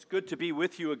good to be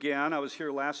with you again. I was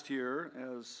here last year,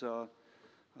 as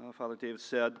Father David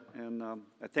said, and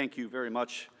I thank you very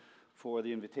much for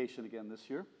the invitation again this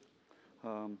year.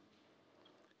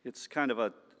 It's kind of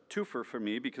a twofer for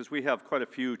me because we have quite a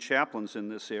few chaplains in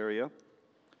this area,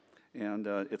 and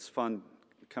it's fun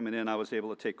coming in. I was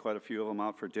able to take quite a few of them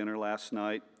out for dinner last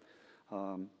night,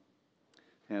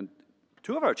 and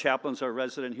two of our chaplains are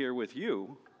resident here with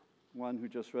you, one who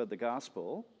just read the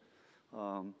gospel,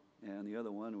 and the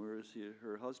other one, where is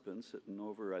her husband, sitting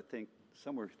over, I think,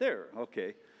 somewhere there.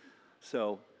 Okay.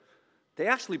 So they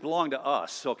actually belong to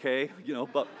us, okay?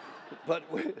 But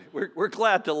we're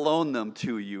glad to loan them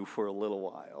to you for a little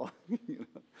while.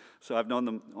 So I've known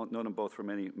them both for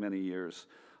many years.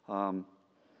 Yeah,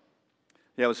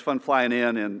 it was fun flying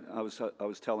in, and I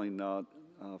was telling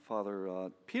Father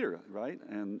Peter, right,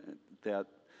 and that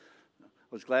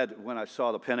I was glad when I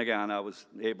saw the Pentagon, I was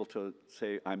able to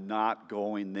say, I'm not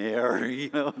going there,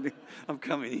 I'm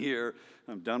coming here,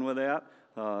 I'm done with that.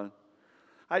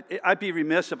 I'd be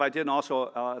remiss if I didn't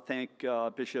also thank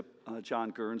Bishop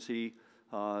John Guernsey,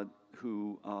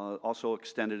 who also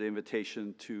extended an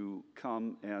invitation to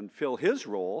come and fill his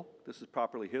role. This is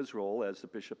properly his role as the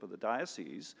bishop of the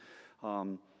diocese,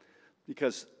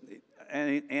 because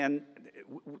and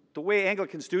the way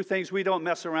Anglicans do things, we don't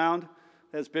mess around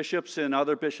as bishops in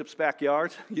other bishops'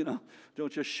 backyards.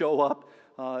 Don't just show up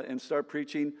and start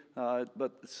preaching.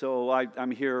 But so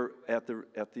I'm here at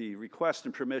the request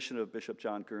and permission of Bishop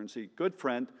John Guernsey, good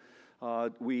friend.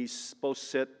 We both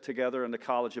sit together in the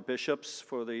College of Bishops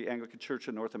for the Anglican Church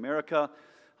in North America,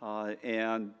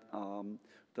 and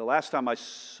the last time I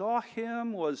saw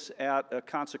him was at a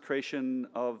consecration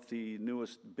of the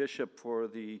newest bishop for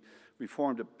the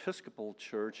Reformed Episcopal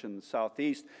Church in the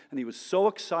Southeast, and he was so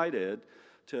excited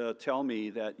to tell me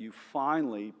that you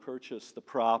finally purchased the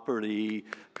property.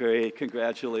 Great,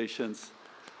 congratulations.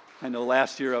 I know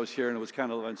last year I was here and it was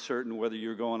kind of uncertain whether you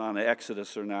were going on an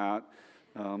exodus or not.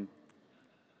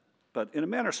 But in a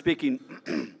manner of speaking,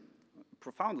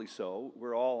 profoundly so,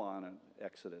 we're all on an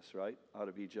exodus, right? Out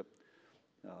of Egypt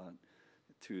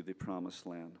to the promised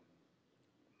land.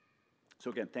 So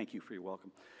again, thank you for your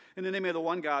welcome. In the name of the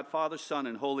one God, Father, Son,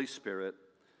 and Holy Spirit,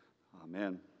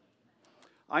 amen.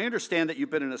 I understand that you've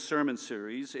been in a sermon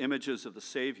series, Images of the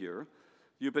Savior.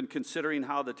 You've been considering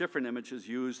how the different images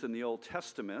used in the Old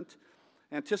Testament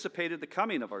anticipated the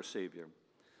coming of our Savior.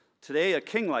 Today, a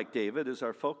king like David is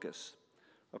our focus,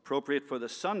 appropriate for the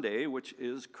Sunday, which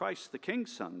is Christ the King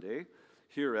Sunday,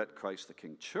 here at Christ the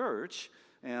King Church,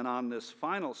 and on this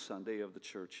final Sunday of the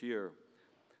church year.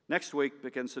 Next week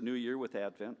begins the new year with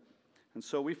Advent, and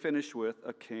so we finish with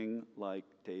a king like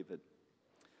David.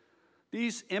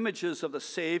 These images of the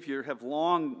Savior have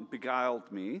long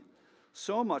beguiled me,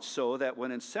 so much so that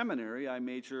when in seminary I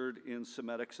majored in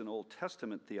Semitics and Old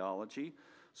Testament theology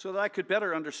so that I could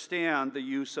better understand the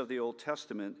use of the Old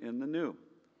Testament in the New.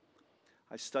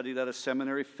 I studied at a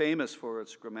seminary famous for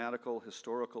its grammatical,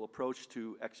 historical approach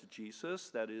to exegesis,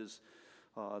 that is,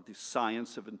 the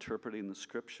science of interpreting the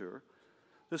Scripture.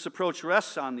 This approach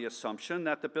rests on the assumption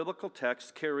that the biblical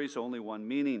text carries only one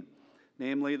meaning,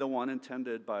 namely the one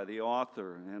intended by the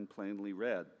author and plainly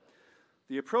read.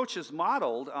 The approach is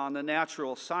modeled on the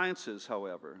natural sciences,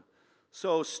 however.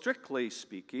 So, strictly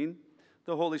speaking,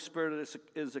 the Holy Spirit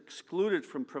is excluded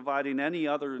from providing any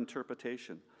other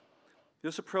interpretation.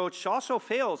 This approach also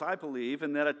fails, I believe,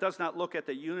 in that it does not look at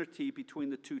the unity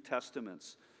between the two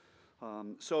testaments.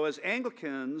 So as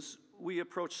Anglicans, we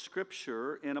approach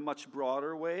Scripture in a much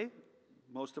broader way,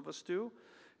 most of us do,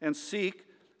 and seek,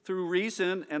 through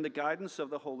reason and the guidance of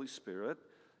the Holy Spirit,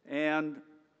 and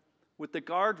with the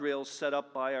guardrails set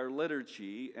up by our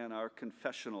liturgy and our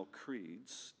confessional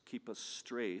creeds, keep us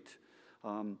straight,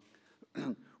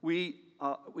 we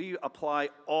apply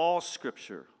all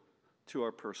Scripture to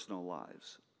our personal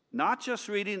lives. Not just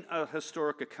reading a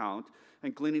historic account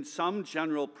and gleaning some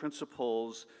general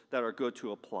principles that are good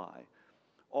to apply.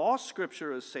 All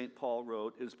Scripture, as St. Paul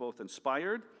wrote, is both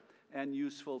inspired and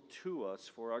useful to us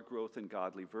for our growth in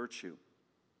godly virtue.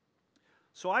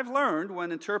 So I've learned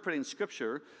when interpreting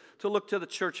Scripture to look to the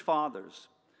church fathers,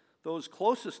 those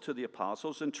closest to the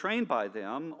apostles and trained by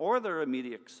them or their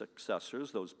immediate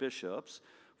successors, those bishops,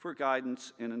 for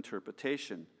guidance in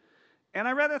interpretation. And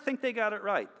I rather think they got it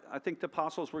right. I think the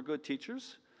apostles were good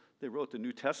teachers. They wrote the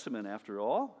New Testament after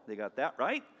all. They got that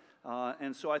right.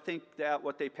 And so I think that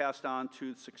what they passed on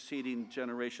to succeeding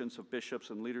generations of bishops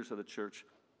and leaders of the church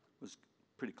was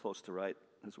pretty close to right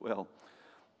as well.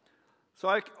 So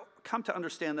I come to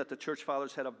understand that the church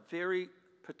fathers had a very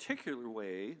particular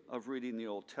way of reading the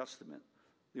Old Testament,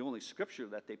 the only scripture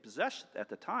that they possessed at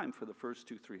the time for the first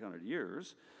 200-300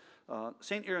 years.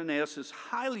 St. Irenaeus is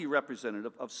highly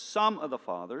representative of some of the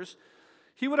fathers.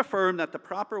 He would affirm that the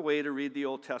proper way to read the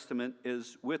Old Testament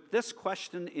is with this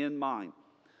question in mind.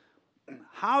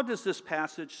 How does this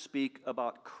passage speak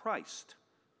about Christ?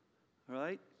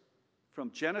 Right?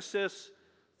 From Genesis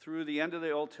through the end of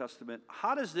the Old Testament,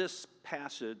 how does this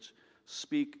passage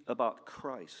speak about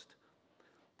Christ?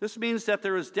 This means that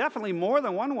there is definitely more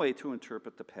than one way to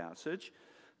interpret the passage.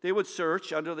 They would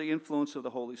search, under the influence of the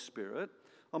Holy Spirit,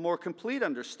 a more complete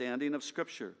understanding of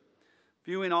Scripture,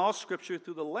 viewing all Scripture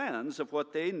through the lens of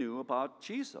what they knew about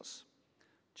Jesus.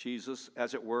 Jesus,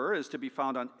 as it were, is to be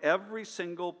found on every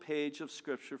single page of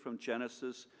Scripture from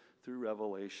Genesis through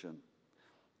Revelation.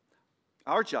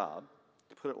 Our job,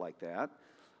 to put it like that,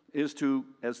 is to,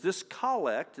 as this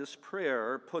collect, this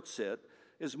prayer puts it,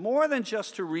 is more than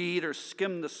just to read or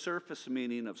skim the surface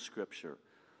meaning of Scripture.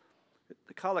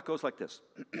 The collect goes like this.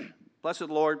 Blessed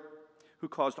Lord, who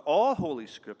caused all Holy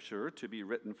Scripture to be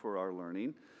written for our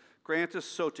learning, grant us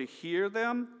so to hear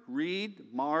them, read,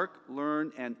 mark,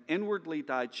 learn, and inwardly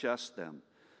digest them,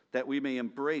 that we may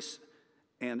embrace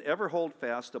and ever hold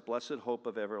fast the blessed hope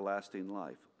of everlasting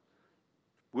life,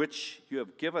 which you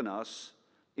have given us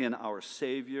in our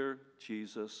Savior,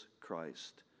 Jesus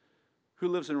Christ, who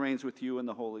lives and reigns with you in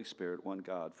the Holy Spirit, one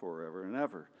God, forever and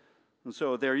ever. And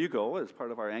so there you go, as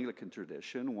part of our Anglican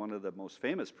tradition, one of the most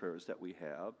famous prayers that we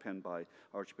have, penned by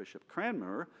Archbishop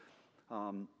Cranmer.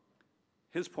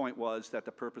 His point was that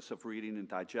the purpose of reading and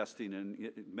digesting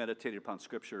and meditating upon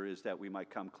Scripture is that we might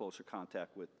come closer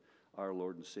contact with our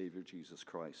Lord and Savior, Jesus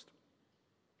Christ.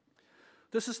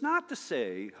 This is not to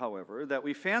say, however, that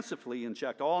we fancifully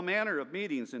inject all manner of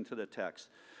meanings into the text,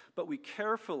 but we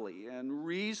carefully and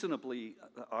reasonably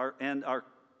are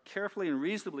carefully and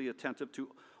reasonably attentive to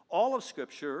all of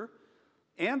Scripture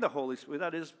and the Holy Spirit,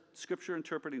 that is, Scripture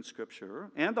interpreting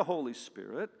Scripture, and the Holy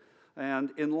Spirit,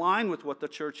 and in line with what the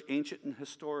church, ancient and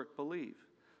historic, believe.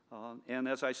 And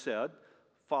as I said,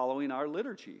 following our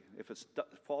liturgy. If it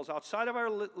falls outside of our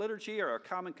liturgy or our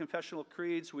common confessional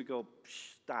creeds, we go,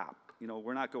 stop.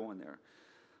 We're not going there.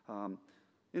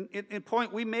 In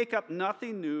point, we make up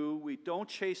nothing new. We don't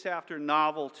chase after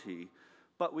novelty,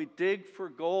 but we dig for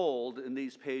gold in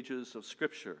these pages of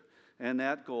Scripture. And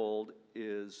that gold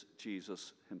is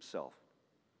Jesus himself.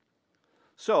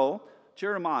 So,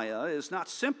 Jeremiah is not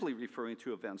simply referring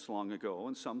to events long ago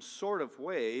in some sort of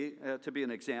way to be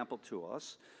an example to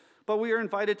us, but we are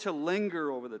invited to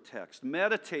linger over the text,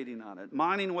 meditating on it,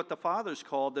 mining what the fathers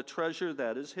called the treasure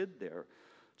that is hid there,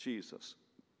 Jesus.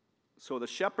 So the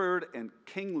shepherd and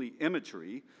kingly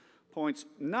imagery points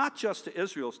not just to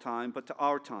Israel's time, but to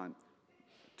our time,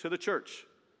 to the church,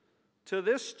 to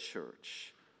this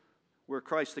church, where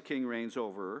Christ the King reigns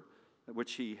over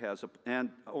which he has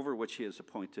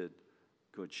appointed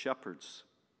good shepherds.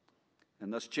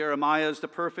 And thus Jeremiah is the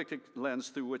perfect lens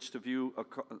through which to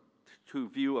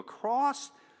view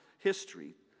across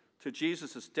history to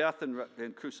Jesus' death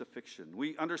and crucifixion.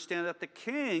 We understand that the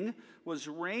King was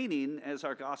reigning, as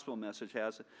our gospel message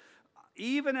has,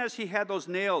 even as he had those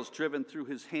nails driven through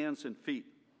his hands and feet.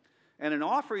 And in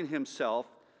offering himself,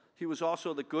 he was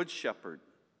also the good shepherd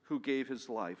who gave his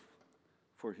life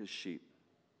for his sheep.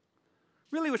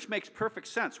 Really, which makes perfect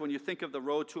sense when you think of the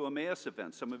Road to Emmaus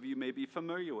event. Some of you may be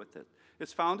familiar with it.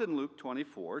 It's found in Luke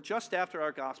 24, just after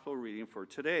our gospel reading for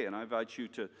today, and I invite you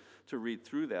to read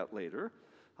through that later.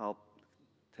 I'll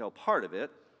tell part of it.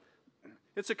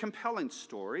 It's a compelling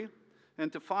story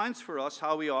and defines for us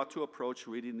how we ought to approach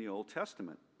reading the Old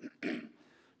Testament.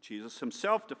 Jesus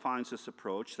himself defines this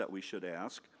approach that we should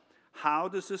ask. How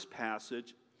does this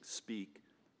passage speak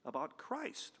about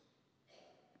Christ?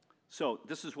 So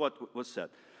this is what was said.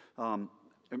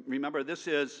 Remember, this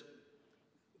is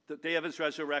the day of his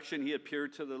resurrection. He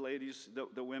appeared to the ladies,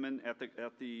 the women at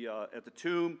the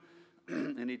tomb,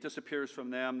 and he disappears from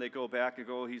them. They go back and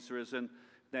go, he's risen.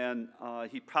 Then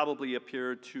he probably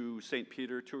appeared to St.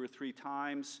 Peter 2 or 3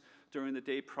 times during the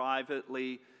day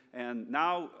privately. And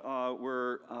now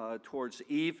we're towards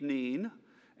evening.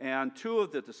 And 2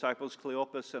 of the disciples,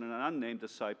 Cleopas and an unnamed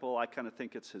disciple, I kind of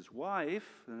think it's his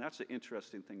wife, and that's an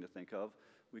interesting thing to think of.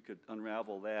 We could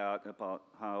unravel that about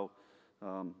how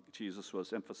Jesus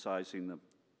was emphasizing the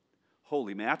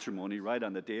holy matrimony right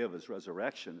on the day of his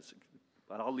resurrection.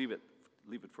 But I'll leave it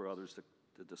for others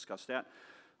to discuss that.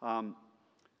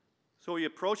 So he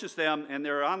approaches them, and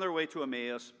they're on their way to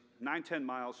Emmaus, 9-10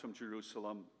 miles from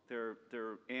Jerusalem. They're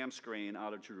amscraying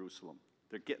out of Jerusalem.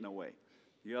 They're getting away.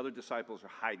 The other disciples are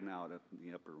hiding out in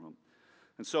the upper room.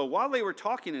 And so while they were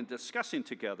talking and discussing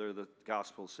together, the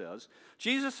gospel says,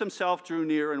 Jesus himself drew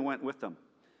near and went with them.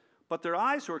 But their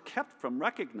eyes were kept from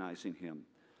recognizing him.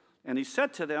 And he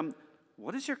said to them,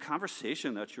 what is your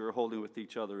conversation that you're holding with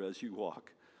each other as you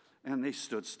walk? And they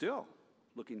stood still,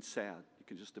 looking sad. You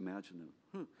can just imagine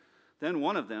them. Then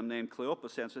one of them, named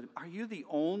Cleopas, answered, are you the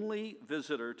only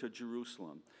visitor to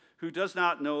Jerusalem who does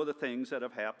not know the things that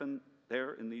have happened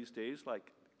there in these days?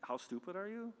 Like, how stupid are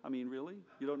you? I mean, really?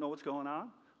 You don't know what's going on?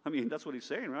 I mean, that's what he's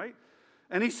saying, right?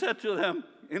 And he said to them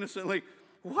innocently,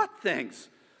 what things?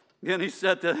 And he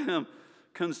said to them,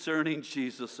 concerning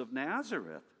Jesus of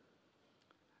Nazareth.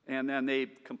 And then they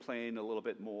complain a little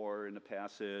bit more in the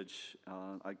passage.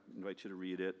 I invite you to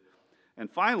read it. And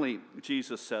finally,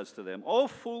 Jesus says to them, O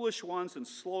foolish ones and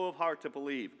slow of heart to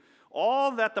believe,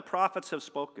 all that the prophets have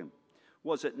spoken.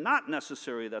 Was it not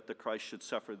necessary that the Christ should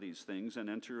suffer these things and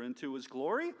enter into his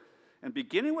glory? And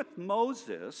beginning with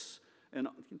Moses and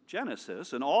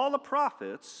Genesis and all the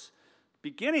prophets,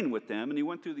 beginning with them, and he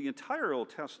went through the entire Old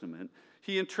Testament,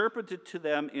 he interpreted to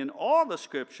them in all the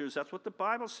scriptures, that's what the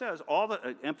Bible says, all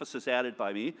the emphasis added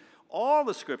by me, all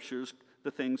the scriptures,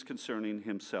 the things concerning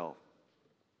himself.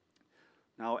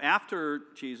 Now, after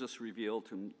Jesus revealed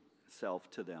himself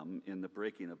to them in the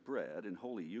breaking of bread in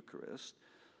Holy Eucharist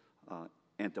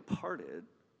and departed,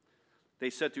 they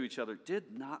said to each other, did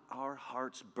not our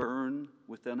hearts burn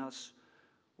within us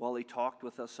while he talked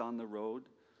with us on the road,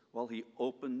 while he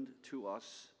opened to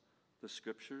us the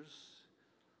scriptures?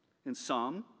 In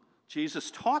sum, Jesus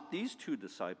taught these two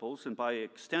disciples, and by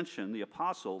extension the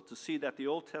apostle, to see that the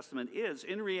Old Testament is,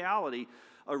 in reality,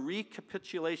 a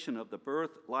recapitulation of the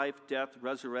birth, life, death,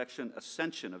 resurrection,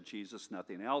 ascension of Jesus,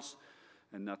 nothing else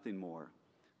and nothing more.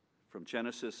 From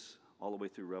Genesis all the way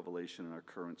through Revelation in our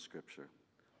current scripture.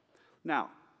 Now,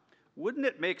 wouldn't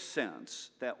it make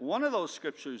sense that one of those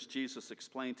scriptures Jesus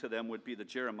explained to them would be the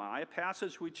Jeremiah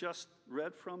passage we just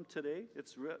read from today?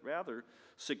 It's rather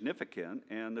significant,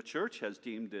 and the church has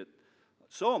deemed it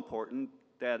so important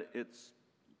that it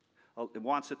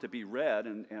wants it to be read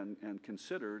and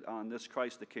considered on this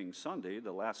Christ the King Sunday,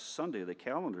 the last Sunday of the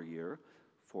calendar year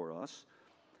for us.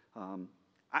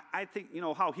 I think, you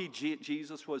know, how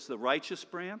Jesus was the righteous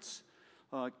branch,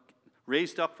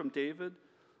 raised up from David.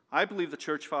 I believe the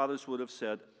church fathers would have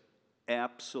said,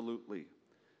 absolutely.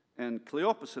 And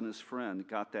Cleopas and his friend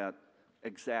got that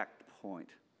exact point.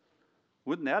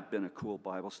 Wouldn't that have been a cool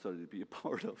Bible study to be a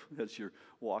part of as you're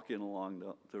walking along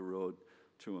the road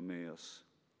to Emmaus?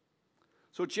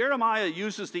 So Jeremiah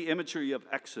uses the imagery of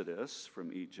Exodus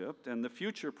from Egypt and the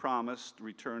future promised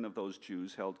return of those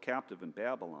Jews held captive in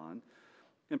Babylon,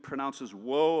 and pronounces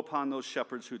woe upon those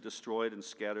shepherds who destroyed and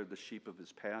scattered the sheep of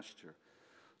his pasture.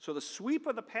 So the sweep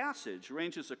of the passage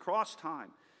ranges across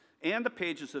time and the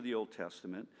pages of the Old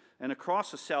Testament and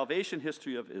across the salvation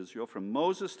history of Israel from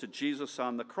Moses to Jesus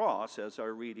on the cross, as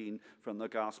our reading from the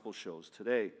gospel shows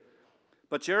today.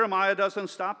 But Jeremiah doesn't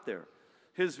stop there.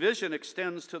 His vision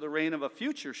extends to the reign of a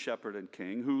future shepherd and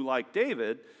king who, like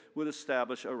David, would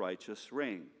establish a righteous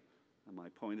reign. And my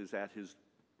point is, at his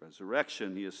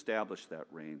resurrection, he established that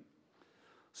reign.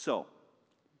 So,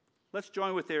 let's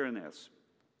join with Irenaeus.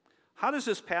 How does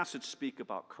this passage speak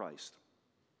about Christ?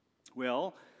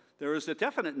 Well, there is a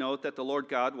definite note that the Lord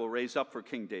God will raise up for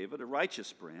King David a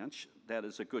righteous branch, that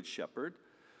is a good shepherd,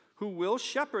 who will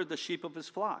shepherd the sheep of his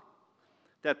flock.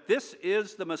 That this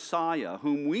is the Messiah,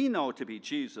 whom we know to be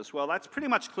Jesus. Well, that's pretty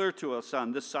much clear to us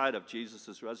on this side of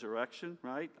Jesus' resurrection,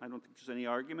 right? I don't think there's any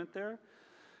argument there.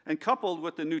 And coupled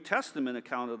with the New Testament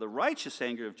account of the righteous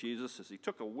anger of Jesus as he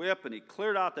took a whip and he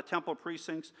cleared out the temple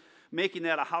precincts, making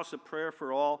that a house of prayer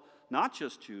for all, not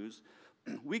just Jews,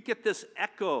 we get this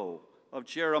echo of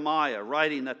Jeremiah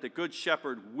writing that the good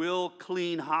shepherd will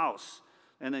clean house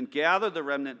and then gather the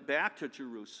remnant back to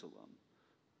Jerusalem,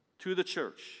 to the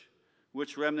church,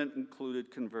 which remnant included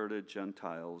converted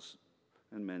Gentiles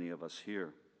and many of us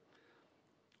here.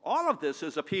 All of this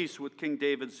is a piece with King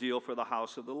David's zeal for the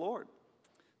house of the Lord,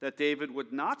 that David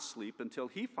would not sleep until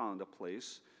he found a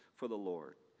place for the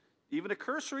Lord. Even a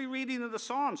cursory reading of the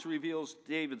Psalms reveals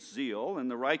David's zeal, and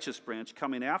the righteous branch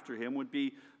coming after him would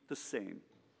be the same.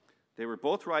 They were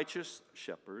both righteous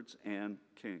shepherds and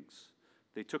kings.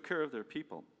 They took care of their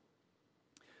people.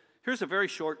 Here's a very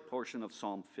short portion of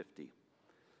Psalm 50. It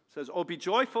says, "O be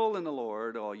joyful in the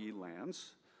Lord, all ye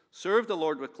lands. Serve the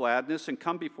Lord with gladness, and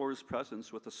come before his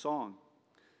presence with a song.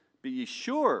 Be ye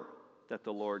sure that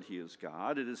the Lord, he is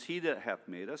God. It is he that hath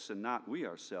made us, and not we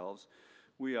ourselves.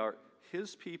 We are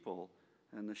his people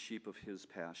and the sheep of his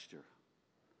pasture."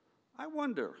 I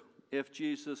wonder if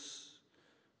Jesus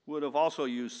would have also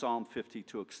used Psalm 50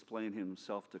 to explain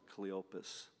himself to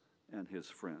Cleopas and his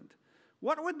friend.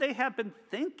 What would they have been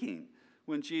thinking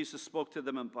when Jesus spoke to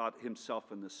them about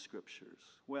himself in the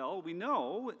scriptures? Well, we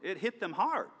know it hit them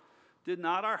hard. Did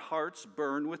not our hearts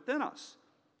burn within us?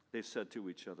 they said to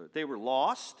each other. They were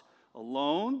lost,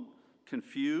 alone,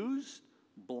 confused,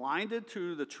 blinded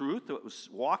to the truth that was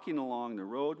walking along the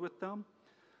road with them.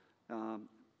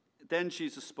 Then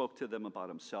Jesus spoke to them about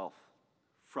himself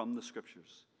from the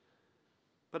Scriptures.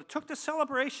 But it took the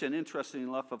celebration, interestingly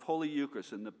enough, of Holy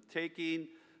Eucharist and the taking,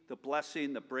 the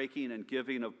blessing, the breaking, and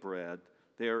giving of bread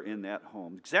there in that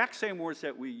home. Exact same words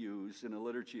that we use in the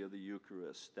liturgy of the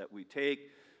Eucharist, that we take,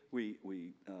 we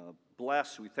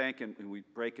bless, we thank, and we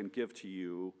break and give to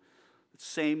you.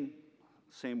 Same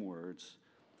words.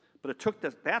 But it took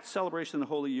that celebration of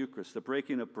the Holy Eucharist, the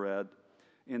breaking of bread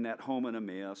in that home in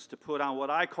Emmaus, to put on what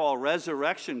I call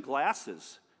resurrection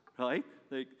glasses, right?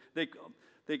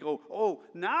 They go, oh,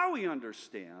 now we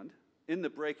understand in the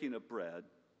breaking of bread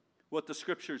what the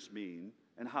Scriptures mean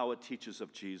and how it teaches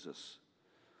of Jesus.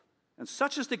 And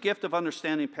such is the gift of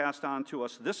understanding passed on to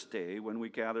us this day when we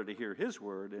gather to hear his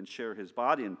word and share his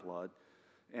body and blood,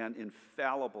 and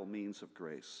infallible means of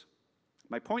grace.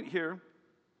 My point here,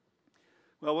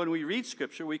 well, when we read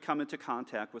Scripture, we come into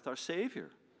contact with our Savior.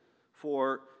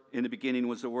 For in the beginning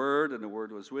was the Word, and the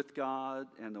Word was with God,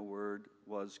 and the Word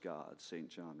was God, St.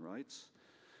 John writes.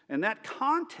 And that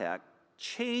contact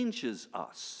changes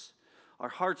us. Our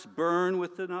hearts burn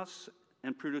within us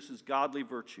and produces godly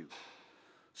virtue.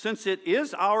 Since it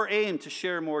is our aim to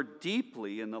share more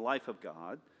deeply in the life of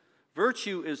God,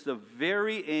 virtue is the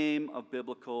very aim of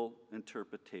biblical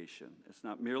interpretation. It's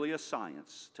not merely a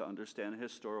science to understand a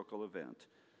historical event.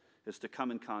 It's to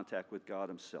come in contact with God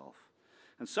himself.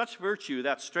 And such virtue,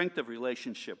 that strength of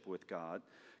relationship with God,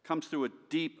 comes through a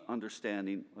deep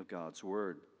understanding of God's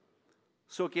word.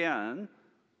 So again,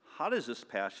 how does this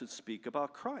passage speak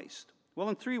about Christ? Well,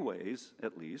 in three ways,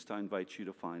 at least. I invite you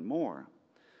to find more.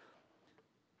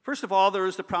 First of all, there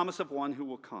is the promise of one who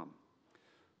will come.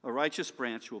 A righteous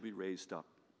branch will be raised up.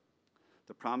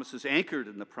 The promise is anchored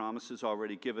in the promises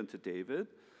already given to David.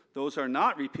 Those are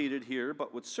not repeated here,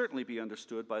 but would certainly be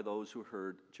understood by those who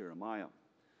heard Jeremiah.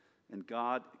 And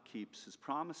God keeps his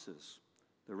promises.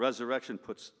 The resurrection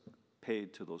puts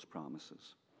paid to those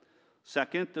promises.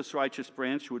 Second, this righteous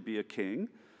branch would be a king,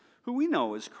 who we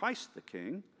know is Christ the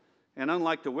King. And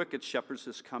unlike the wicked shepherds,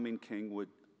 this coming king would,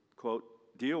 quote,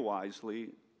 deal wisely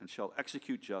and shall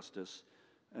execute justice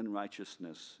and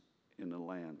righteousness in the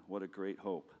land. What a great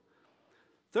hope.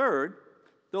 Third,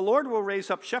 the Lord will raise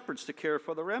up shepherds to care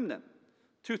for the remnant.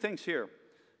 Two things here.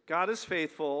 God is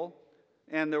faithful,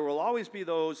 and there will always be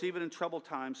those, even in troubled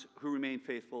times, who remain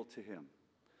faithful to him.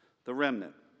 The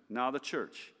remnant, now the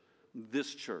church,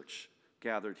 this church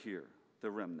gathered here, the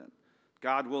remnant.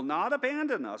 God will not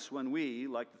abandon us when we,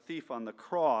 like the thief on the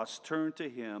cross, turn to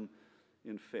him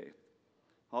in faith.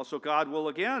 Also, God will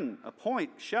again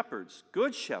appoint shepherds,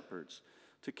 good shepherds,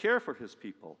 to care for his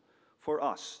people, for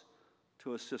us,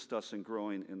 to assist us in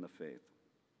growing in the faith.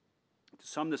 To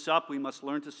sum this up, we must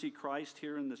learn to see Christ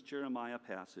here in this Jeremiah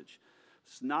passage.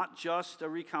 It's not just a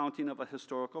recounting of a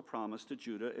historical promise to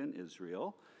Judah and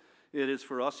Israel. It is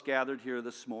for us gathered here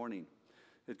this morning.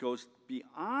 It goes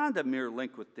beyond a mere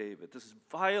link with David. This is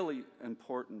vitally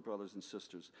important, brothers and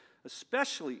sisters,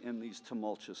 especially in these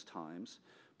tumultuous times,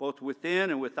 both within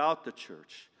and without the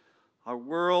church. Our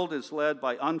world is led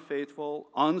by unfaithful,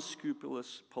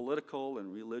 unscrupulous political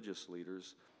and religious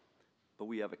leaders, but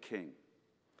we have a king.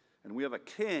 And we have a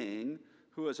king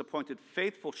who has appointed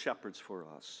faithful shepherds for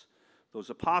us, those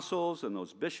apostles and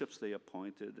those bishops they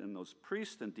appointed, and those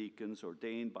priests and deacons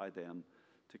ordained by them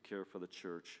to care for the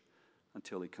church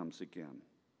until he comes again.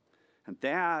 And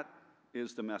that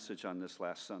is the message on this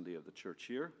last Sunday of the church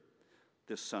year,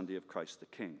 this Sunday of Christ the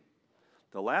King.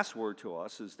 The last word to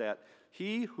us is that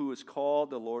he who is called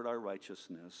the Lord our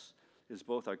righteousness is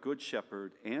both our good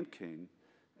shepherd and king,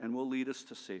 and will lead us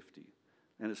to safety,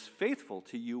 and is faithful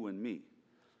to you and me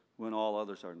when all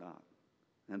others are not.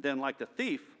 And then, like the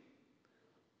thief,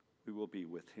 we will be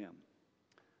with him.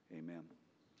 Amen.